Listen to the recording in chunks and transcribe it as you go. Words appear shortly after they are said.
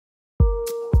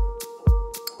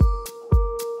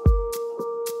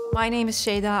My name is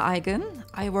Seyda.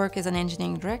 I work as an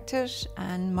engineering director,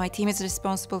 and my team is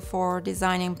responsible for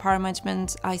designing power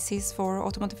management ICs for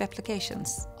automotive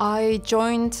applications. I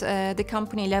joined the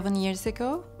company 11 years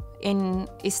ago in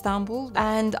Istanbul,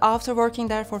 and after working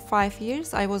there for 5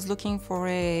 years, I was looking for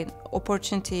an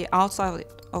opportunity outside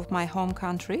of my home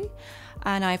country,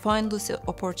 and I found this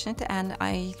opportunity and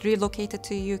I relocated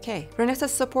to UK. Renesas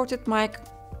supported my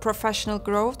professional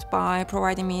growth by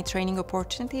providing me training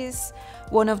opportunities.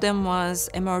 One of them was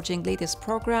Emerging Leaders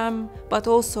Program, but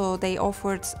also they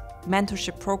offered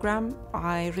mentorship program.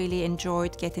 I really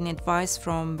enjoyed getting advice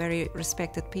from very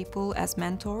respected people as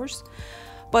mentors.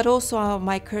 But also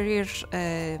my career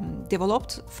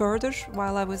developed further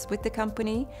while I was with the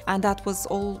company, and that was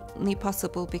only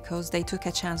possible because they took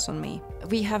a chance on me.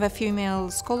 We have a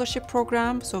female scholarship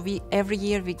program, so every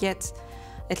year we get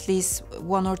at least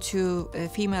 1 or 2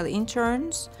 female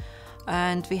interns,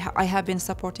 and I have been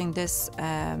supporting this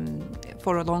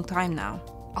for a long time now.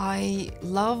 I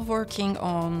love working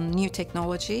on new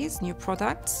technologies, new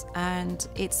products, and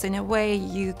it's in a way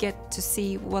you get to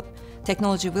see what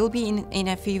technology will be in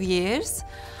a few years.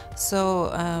 So,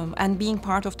 and being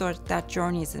part of that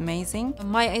journey is amazing.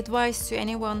 My advice to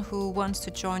anyone who wants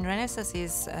to join Renesas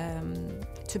is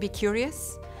to be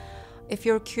curious. If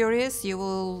you're curious, you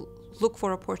will look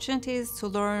for opportunities to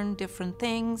learn different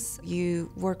things. You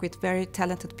work with very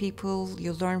talented people,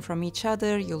 you learn from each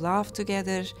other, you laugh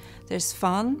together. There's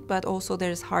fun, but also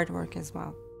there's hard work as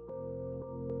well.